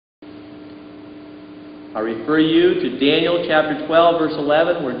I refer you to Daniel chapter 12, verse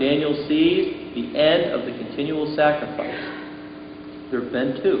 11, where Daniel sees the end of the continual sacrifice. There have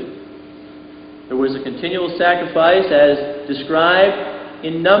been two. There was a continual sacrifice as described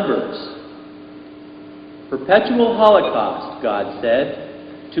in Numbers. Perpetual holocaust, God said,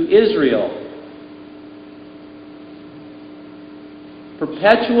 to Israel.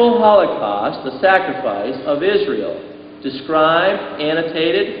 Perpetual holocaust, the sacrifice of Israel, described,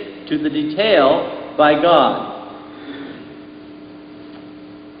 annotated to the detail by God.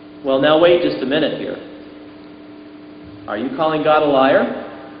 Well, now wait just a minute here. Are you calling God a liar?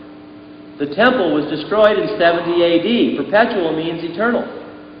 The temple was destroyed in 70 A.D. Perpetual means eternal.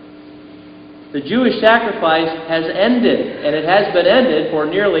 The Jewish sacrifice has ended, and it has been ended for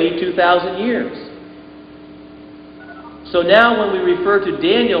nearly 2,000 years. So now when we refer to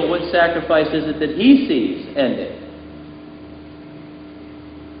Daniel, what sacrifice is it that he sees ending?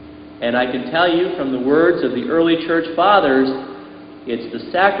 And I can tell you from the words of the early church fathers, it's the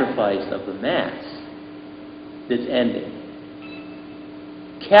sacrifice of the Mass that's ending.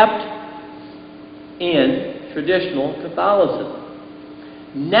 Kept in traditional Catholicism.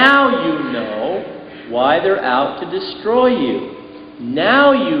 Now you know why they're out to destroy you.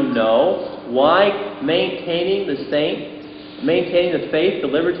 Now you know why maintaining the faith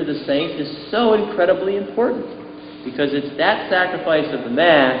delivered to the saints is so incredibly important. Because it's that sacrifice of the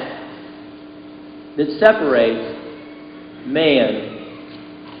Mass that separates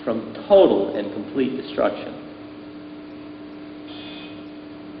man from total and complete destruction.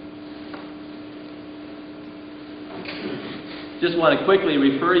 Just want to quickly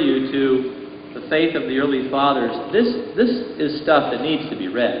refer you to the faith of the early fathers. This is stuff that needs to be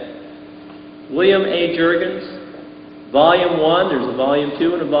read. William A. Juergens, Volume 1, there's a Volume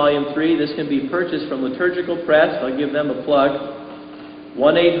 2 and a Volume 3. This can be purchased from Liturgical Press. I'll give them a plug.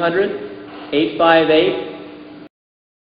 1-800-858